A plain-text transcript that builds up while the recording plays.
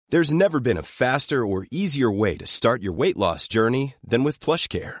There's never been a faster or easier way to start your weight loss journey than with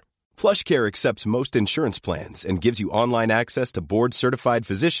PlushCare. PlushCare accepts most insurance plans and gives you online access to board-certified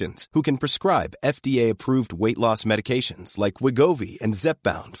physicians who can prescribe FDA-approved weight loss medications like Wegovy and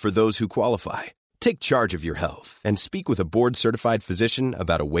Zepbound for those who qualify. Take charge of your health and speak with a board-certified physician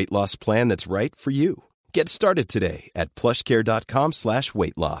about a weight loss plan that's right for you. Get started today at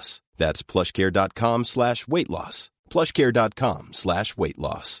plushcare.com/weight loss. That's plushcare.com/weight loss. plushcare.com/weight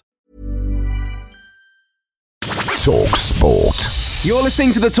loss. talkSPORT. You're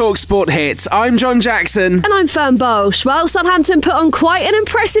listening to the talkSPORT hits. I'm John Jackson. And I'm Fern Bosch. Well, Southampton put on quite an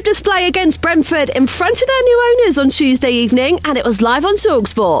impressive display against Brentford in front of their new owners on Tuesday evening, and it was live on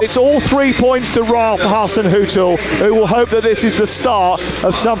talkSPORT. It's all 3 points to Ralph Hasenhüttl, who will hope that this is the start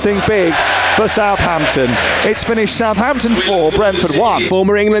of something big for Southampton. It's finished Southampton 4, Brentford 1.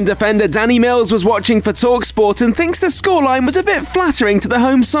 Former England defender Danny Mills was watching for talkSPORT and thinks the scoreline was a bit flattering to the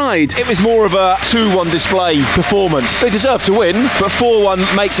home side. It was more of a 2-1 display performance. They deserve to win, but 4-1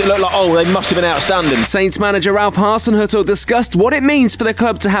 makes it look like, they must have been outstanding. Saints manager Ralph Hasenhüttl discussed what it means for the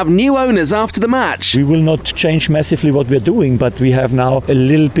club to have new owners after the match. We will not change massively what we're doing, but we have now a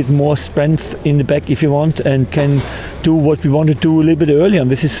little bit more strength in the back, if you want, and can do what we want to do a little bit earlier, and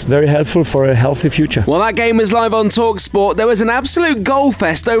this is very helpful for a healthy future. While that game was live on talkSPORT, there was an absolute goal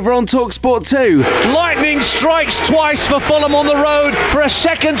fest over on talkSPORT 2. Lightning strikes twice for Fulham on the road for a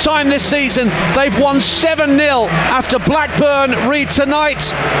second time this season. They've won 7-0 after Blackburn read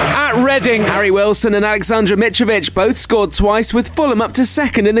tonight at Reading. Harry Wilson and Aleksandar Mitrovic both scored twice, with Fulham up to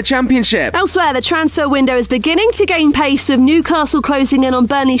second in the Championship. Elsewhere, the transfer window is beginning to gain pace, with Newcastle closing in on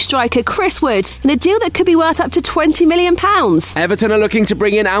Burnley striker Chris Wood in a deal that could be worth up to £20 million. Everton are looking to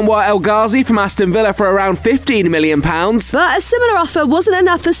bring in Anwar El Ghazi from Aston Villa for around £15 million. But a similar offer wasn't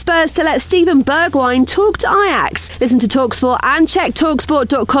enough for Spurs to let Steven Bergwijn talk to Ajax. Listen to talkSPORT and check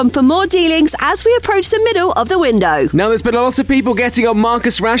talksport.com for more dealings as we approach the middle of the window. Now, there's been a lot of people getting on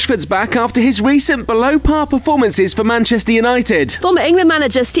Marcus Rashford's back after his recent below-par performances for Manchester United. Former England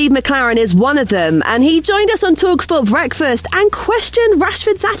manager Steve McLaren is one of them, and he joined us on talkSPORT Breakfast and questioned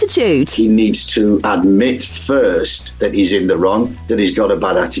Rashford's attitude. He needs to admit first that he's in the wrong, that he's got a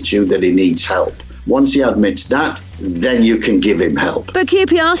bad attitude, that he needs help. Once he admits that, then you can give him help. But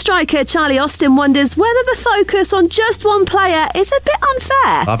QPR striker Charlie Austin wonders whether the focus on just one player is a bit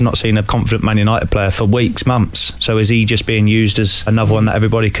unfair. I've not seen a confident Man United player for weeks, months. So is he just being used as another one that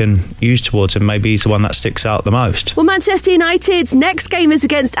everybody can use towards him? Maybe he's the one that sticks out the most. Well, Manchester United's next game is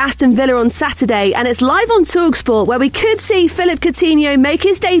against Aston Villa on Saturday, and it's live on talkSPORT, where we could see Philippe Coutinho make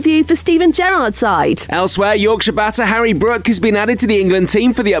his debut for Steven Gerrard's side. Elsewhere, Yorkshire batter Harry Brook has been added to the England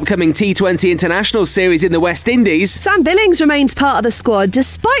team for the upcoming T20 International Series in the West Indies. Sam Billings remains part of the squad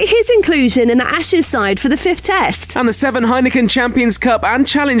despite his inclusion in the Ashes side for the 5th Test. And the 7 Heineken Champions Cup and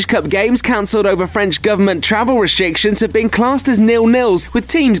Challenge Cup games cancelled over French government travel restrictions have been classed as 0-0s, with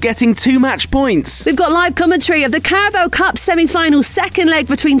teams getting 2 match points. We've got live commentary of the Carabao Cup semi-final second leg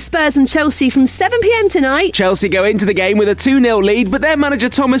between Spurs and Chelsea from 7 p.m. tonight. Chelsea go into the game with a 2-0 lead, but their manager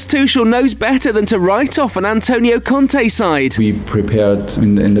Thomas Tuchel knows better than to write off an Antonio Conte side. We prepared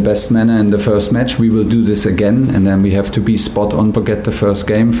in the best manner in the first match. We will do this again, and then we have to be spot on, forget the first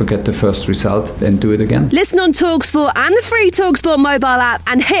game, forget the first result, and do it again. Listen on talkSPORT and the free talkSPORT mobile app,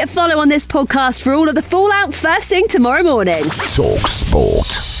 and hit follow on this podcast for all of the fallout first thing tomorrow morning.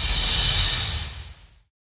 talkSPORT.